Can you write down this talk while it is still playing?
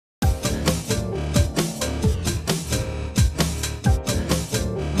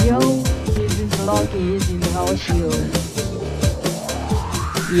Lockey is in the house,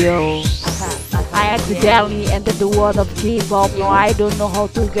 yo. I accidentally entered the world of K-pop. Now I don't know how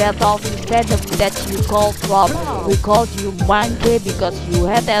to get off this fandom that you call from. We called you monkey because you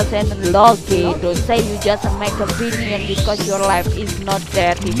had us and Lockey. Don't say you just make opinion because your life is not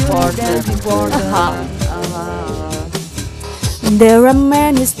that important. There are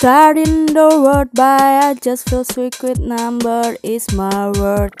many stars in the world, but I just feel secret number is my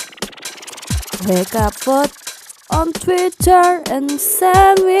word. Wake up vote on Twitter and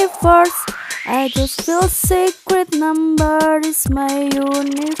send me first. I just feel secret number is my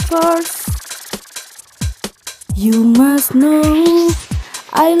universe. You must know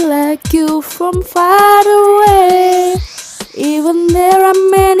I like you from far away. Even there are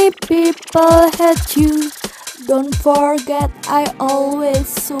many people hate you. Don't forget I always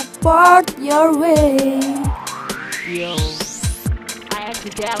support your way. Yo, I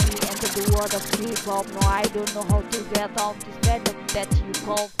accidentally entered the world of K-pop. Now I don't know how to get off this fandom that you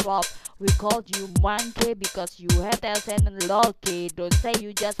call flop. We called you monkey because you had us and Lockey. Don't say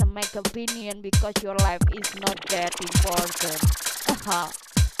you just make opinion because your life is not that important.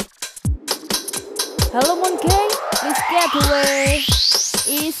 Hello monkey, please get away.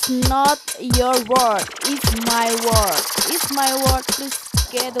 It's not your word, it's my word. It's my word, please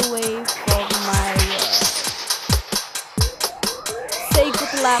get away from my word. Say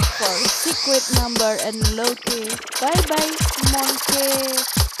good luck for secret number and Lockey. Bye bye monkey.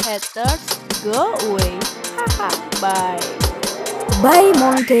 Haters, go away. Haha, bye. Bye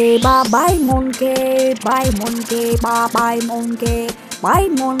monkey, bye bye monkey, bye monkey, bye bye monkey. Bye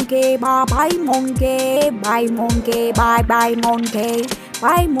monkey, bye bye monkey, bye monkey, bye bye monkey.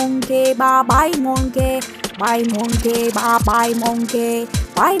 Bye monkey, bye bye monkey, bye monkey, bye bye monkey.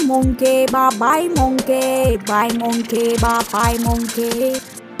 Bye monkey, bye bye monkey, bye monkey, bye bye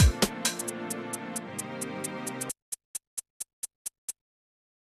monkey.